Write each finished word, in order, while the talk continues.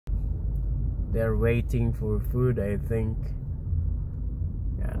They're waiting for food, I think.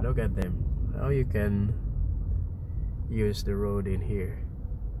 Yeah, look at them. How you can use the road in here.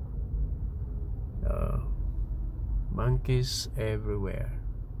 Monkeys everywhere.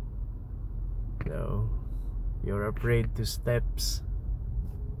 So you're afraid to steps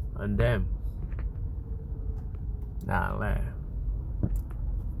on them.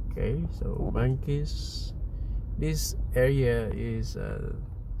 Okay, so monkeys. This area is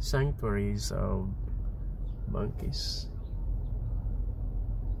sanctuaries of monkeys.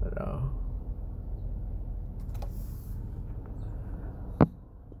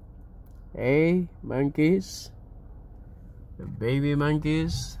 Hey, monkeys, the baby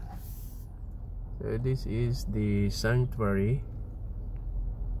monkeys. So this is the sanctuary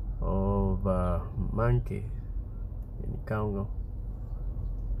of monkey in Congo.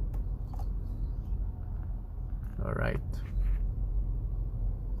 All right.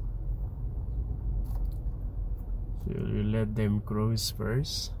 So you let them cruise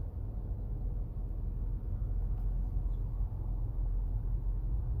first.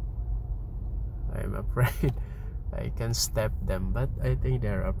 I'm afraid I can step them, but I think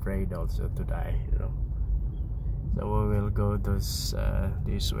they're afraid also to die, you know. So we will go this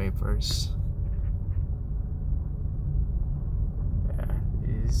way first. Yeah,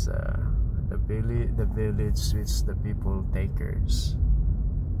 this the village which the people takers.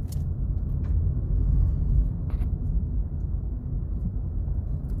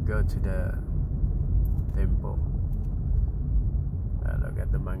 Go to the temple. Look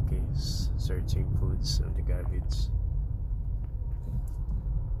at the monkeys searching foods on the garbage.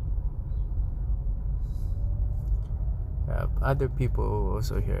 Other people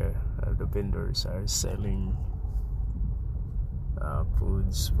also here, the vendors are selling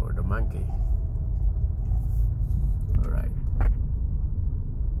foods for the monkey. Alright.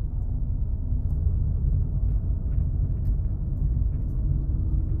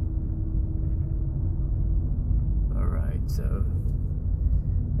 Alright, so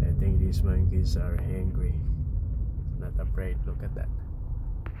I think these monkeys are hungry. Not afraid, look at that.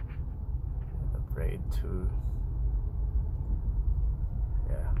 Not afraid to.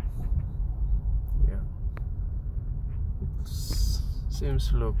 Yeah. It seems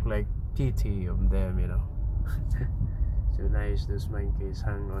to look like pity of them, you know. So nice, those monkeys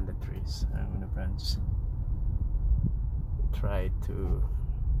hang on the trees, hang on the branch. Try to.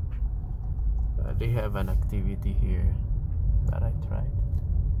 They have an activity here that I tried.